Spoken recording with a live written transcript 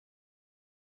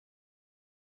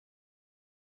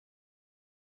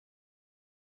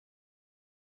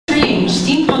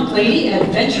steampunk lady,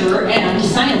 adventurer, and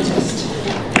scientist.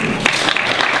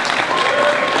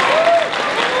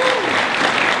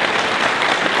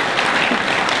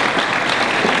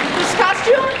 This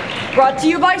costume brought to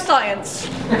you by science.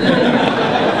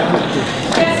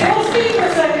 Cassie, hold speed for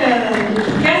a second.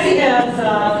 Cassie has an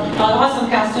awesome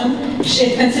costume.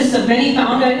 It consists of many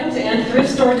found items and thrift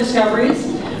store discoveries.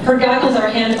 Her goggles are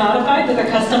hand modified with a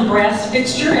custom brass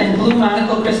fixture and blue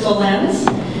monocle crystal lens.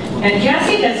 And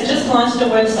Cassie has just launched a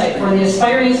website for the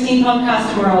aspiring steampunk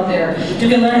costumer out there. You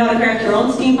can learn how to craft your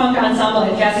own steampunk ensemble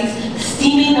at Cassie's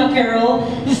steaming apparel,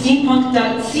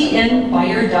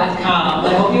 steampunk.cnbuyer.com.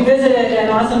 I hope you visited, and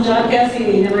awesome job,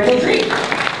 Cassie. Never able to treat.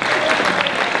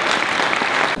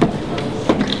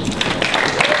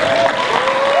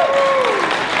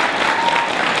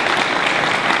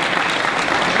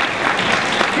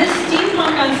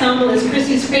 Ensemble is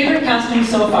Chrissy's favorite costume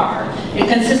so far. It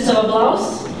consists of a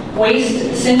blouse, waist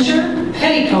cincher,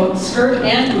 petticoat, skirt,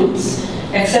 and boots.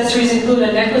 Accessories include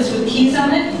a necklace with keys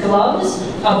on it, gloves,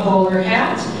 a bowler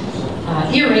hat,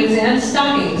 earrings, and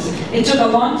stockings. It took a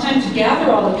long time to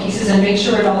gather all the pieces and make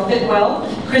sure it all fit well.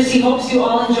 Chrissy hopes you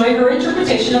all enjoy her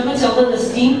interpretation of Matilda the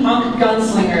Steampunk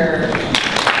Gunslinger.